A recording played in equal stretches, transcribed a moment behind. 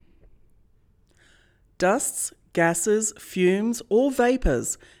Dusts, gases, fumes, or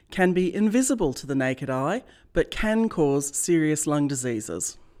vapours can be invisible to the naked eye, but can cause serious lung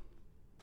diseases.